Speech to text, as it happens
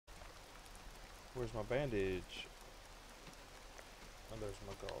Where's my bandage? Oh, there's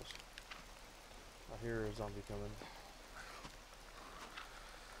my gauze. I hear a zombie coming.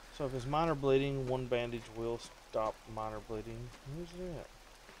 So if it's minor bleeding, one bandage will stop minor bleeding. Who's that?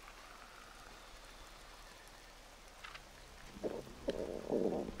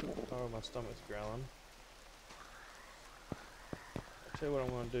 Oh, my stomach's growling. I'll tell you what I'm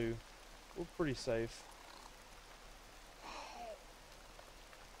going to do. We're pretty safe.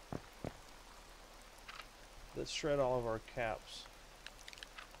 Let's shred all of our caps.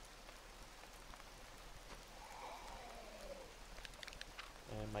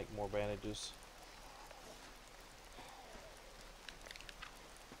 And make more bandages.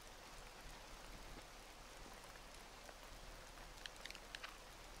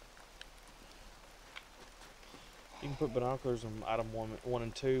 You can put binoculars on item 1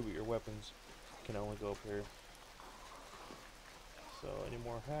 and 2, but your weapons can only go up here. So, any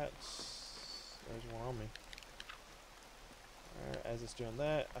more hats? There's one on me. Alright, as it's doing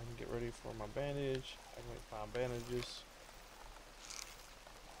that, I can get ready for my bandage. I can make 5 bandages.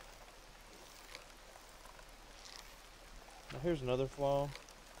 Now here's another flaw.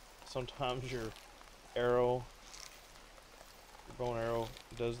 Sometimes your bow and arrow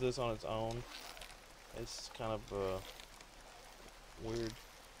does this on its own. It's kind of weird.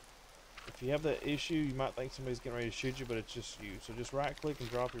 If you have that issue, you might think somebody's getting ready to shoot you, but it's just you. So just right click and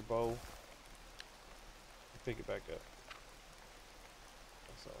drop your bow and pick it back up.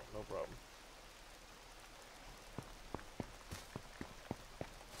 That's all, no problem.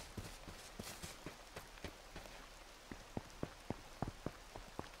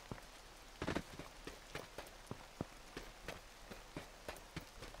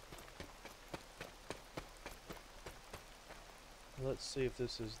 Let's see if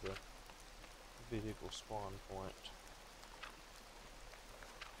this is the vehicle spawn point.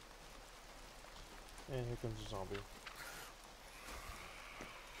 And here comes a zombie.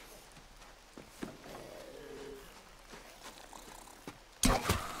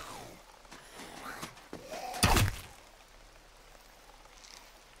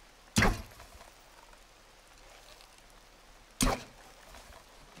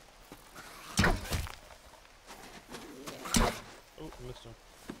 Oh, missed him.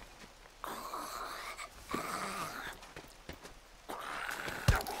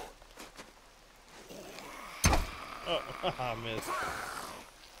 Oh, I missed.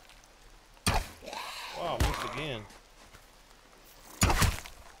 Wow, I missed again.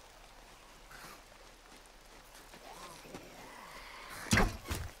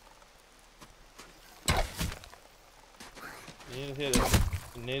 You need to hit it.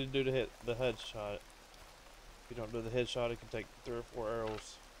 You need to do the headshot. If you don't do the headshot, it can take 3 or 4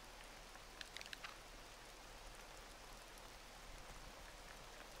 arrows.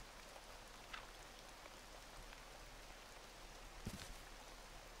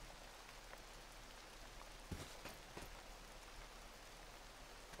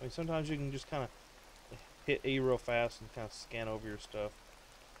 I mean, sometimes you can just kind of hit E real fast and kind of scan over your stuff.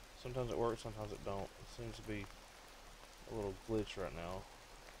 Sometimes it works, sometimes it don't. It seems to be a little glitch right now.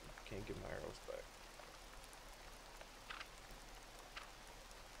 Can't get my arrows back.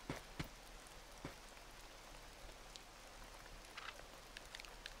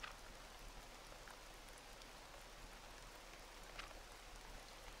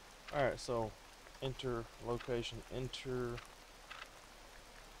 Alright, so enter location, enter.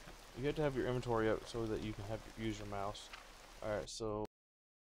 You have to have your inventory up so that you can use your mouse. Alright, so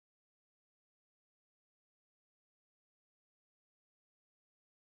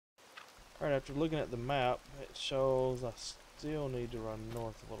alright, after looking at the map, it shows I still need to run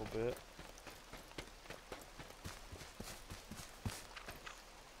north a little bit.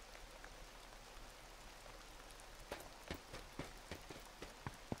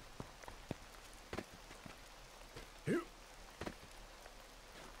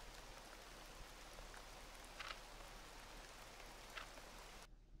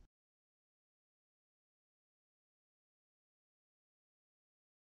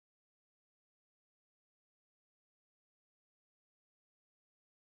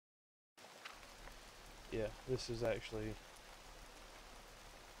 Yeah, this is actually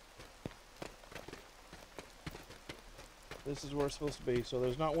this is where it's supposed to be. So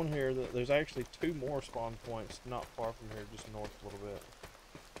there's not one here. There's actually 2 more spawn points not far from here, just north a little bit.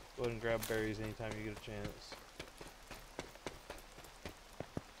 Go ahead and grab berries anytime you get a chance.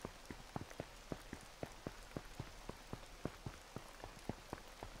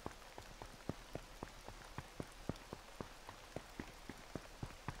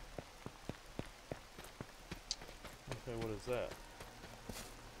 Okay, what is that?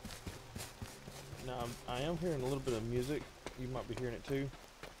 Now I am hearing a little bit of music. You might be hearing it too.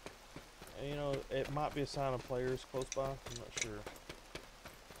 And, you know, it might be a sign of players close by. I'm not sure.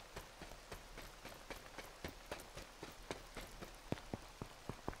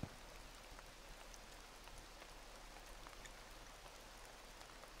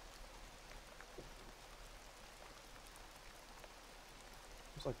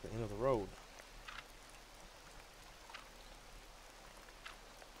 It's like the end of the road.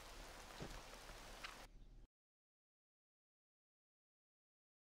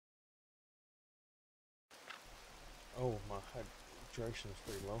 Oh, my hydration is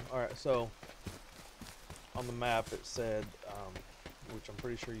pretty low. Alright, so on the map it said, which I'm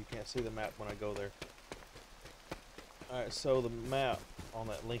pretty sure you can't see the map when I go there. Alright, so the map on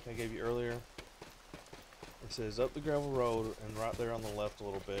that link I gave you earlier, it says up the gravel road, and right there on the left a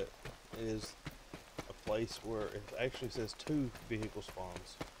little bit is a place where it actually says 2 vehicle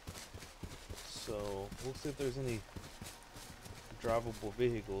spawns. So we'll see if there's any drivable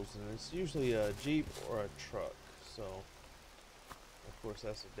vehicles, and it's usually a Jeep or a truck. So of course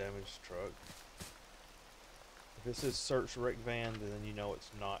that's a damaged truck. If it says search wreck van, then you know it's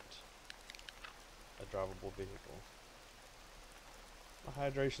not a drivable vehicle. My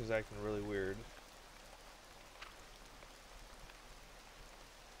hydration is acting really weird.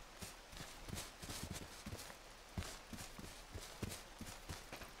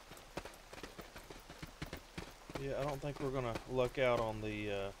 Yeah, I don't think we're gonna luck out on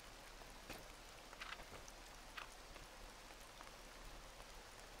the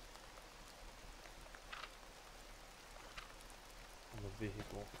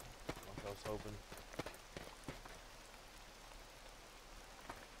vehicle like I was hoping.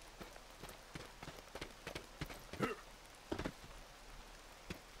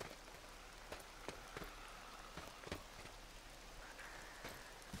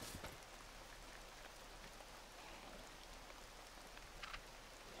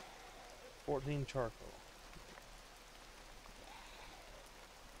 $14 charcoal.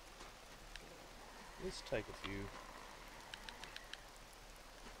 Let's take a few.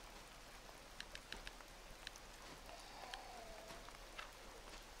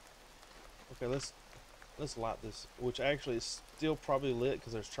 Okay, let's light this, which actually is still probably lit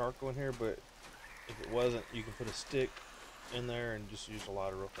because there's charcoal in here, but if it wasn't, you can put a stick in there and just use a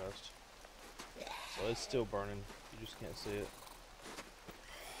lighter real fast. So it's still burning, you just can't see it.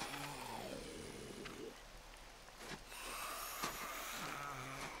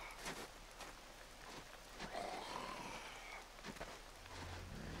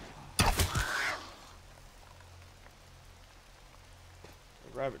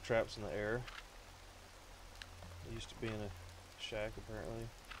 Rabbit traps in the air. It used to be in a shack apparently.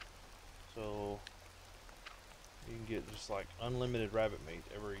 So you can get just like unlimited rabbit meat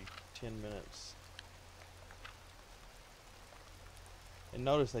every 10 minutes. And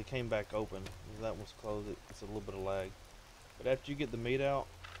notice they came back open. That one's closed. It's a little bit of lag. But after you get the meat out,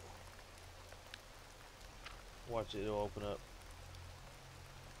 watch it, it'll open up.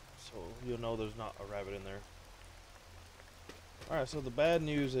 So you'll know there's not a rabbit in there. Alright, so the bad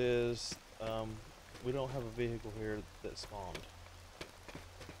news is we don't have a vehicle here that spawned.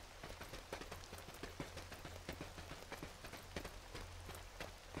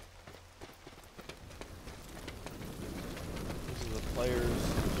 This is a player's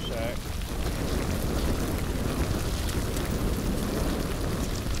shack.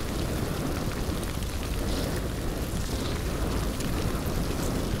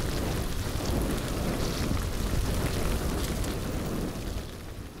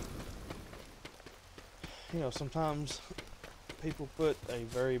 You know, sometimes people put a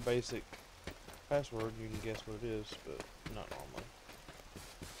very basic password, you can guess what it is, but not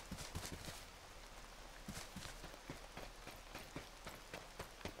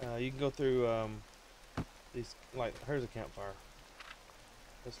normally. You can go through these, like, here's a campfire.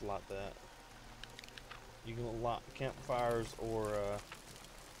 Let's light that. You can light campfires or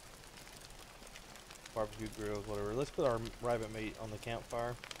barbecue grills, whatever. Let's put our rabbit meat on the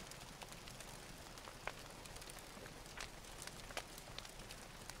campfire.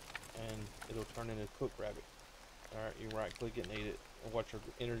 And it'll turn into cooked rabbit. Alright, you right click it and eat it. And watch our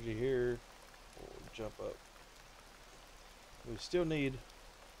energy here. We'll jump up. We still need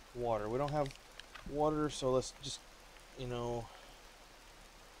water. We don't have water, so let's just, you know,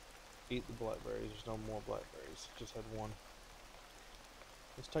 eat the blackberries. There's no more blackberries. Just had one.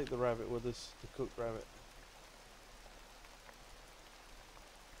 Let's take the rabbit with us, the cooked rabbit.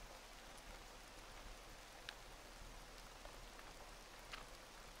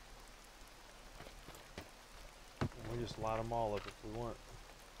 And we just light them all up if we want.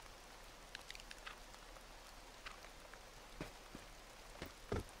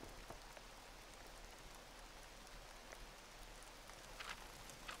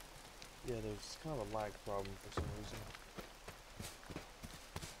 It's kind of a lag problem for some reason.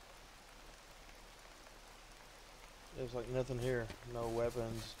 There's like nothing here. No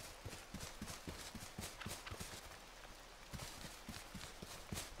weapons.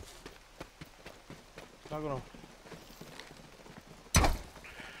 It's not gonna...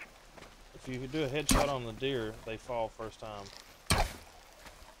 If you do a headshot on the deer, they fall first time.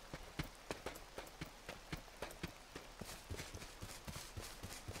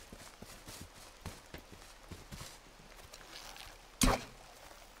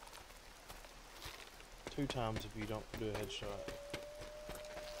 Two times if you don't do a headshot.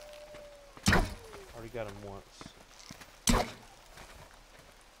 Already got him once.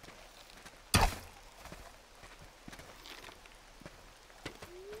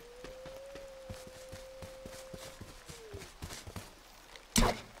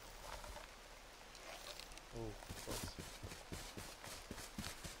 Oh, close.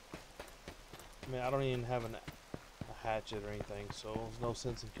 I mean, I don't even have a hatchet or anything, so there's no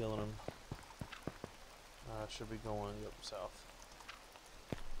sense in killing him. I should be going up south.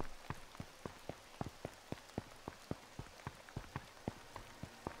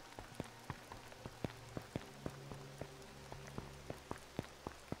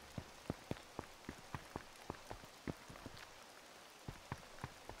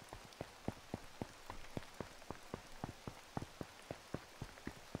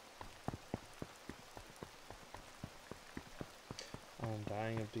 I'm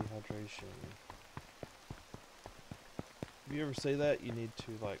dying of dehydration. If you ever say that, you need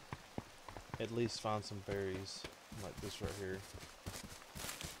to like at least find some berries like this right here.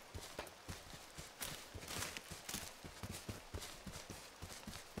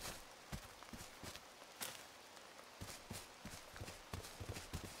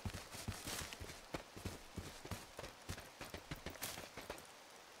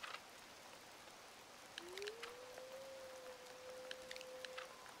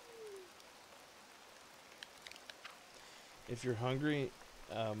 If you're hungry,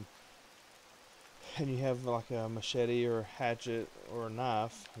 and you have like a machete or a hatchet or a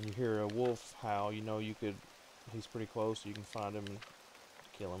knife, and you hear a wolf howl, you know he's pretty close, you can find him and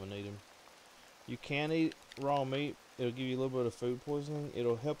kill him and eat him. You can eat raw meat. It'll give you a little bit of food poisoning.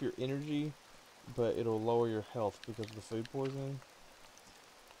 It'll help your energy, but it'll lower your health because of the food poisoning.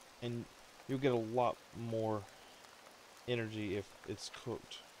 And you'll get a lot more energy if it's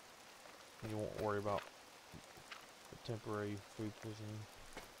cooked. You won't worry about temporary food poisoning.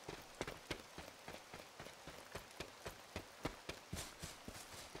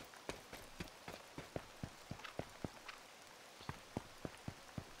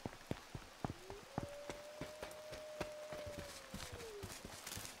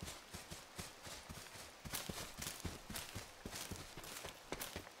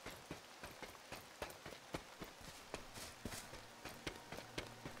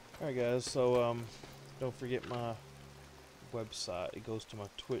 Alright guys, so don't forget my website. It goes to my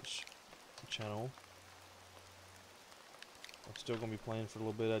Twitch channel. I'm still going to be playing for a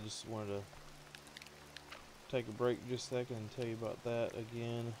little bit. I just wanted to take a break just a second and tell you about that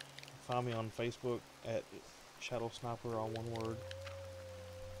again. Find me on Facebook at ShadowSniper, all one word.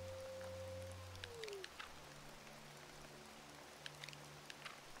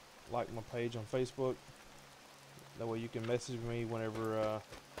 Like my page on Facebook. That way you can message me whenever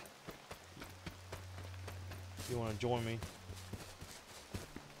you want to join me.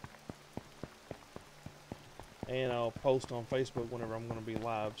 And I'll post on Facebook whenever I'm going to be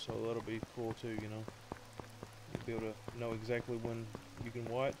live, so that'll be cool too, you know. You'll be able to know exactly when you can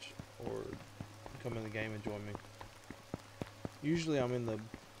watch or come in the game and join me. Usually I'm in the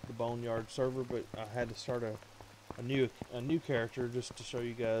Boneyard server, but I had to start a new character just to show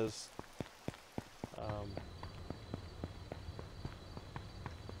you guys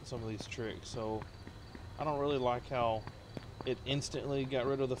some of these tricks. So I don't really like how it instantly got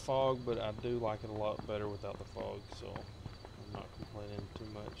rid of the fog, but I do like it a lot better without the fog, so I'm not complaining too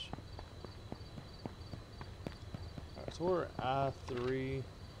much. Alright, so we're at I-3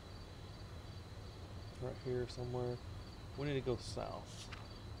 right here somewhere. We need to go south.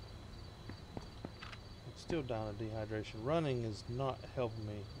 I'm still down to dehydration. Running is not helping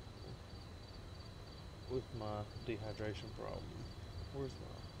me with my dehydration problem. Where's my...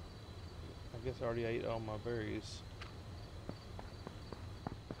 I guess I already ate all my berries.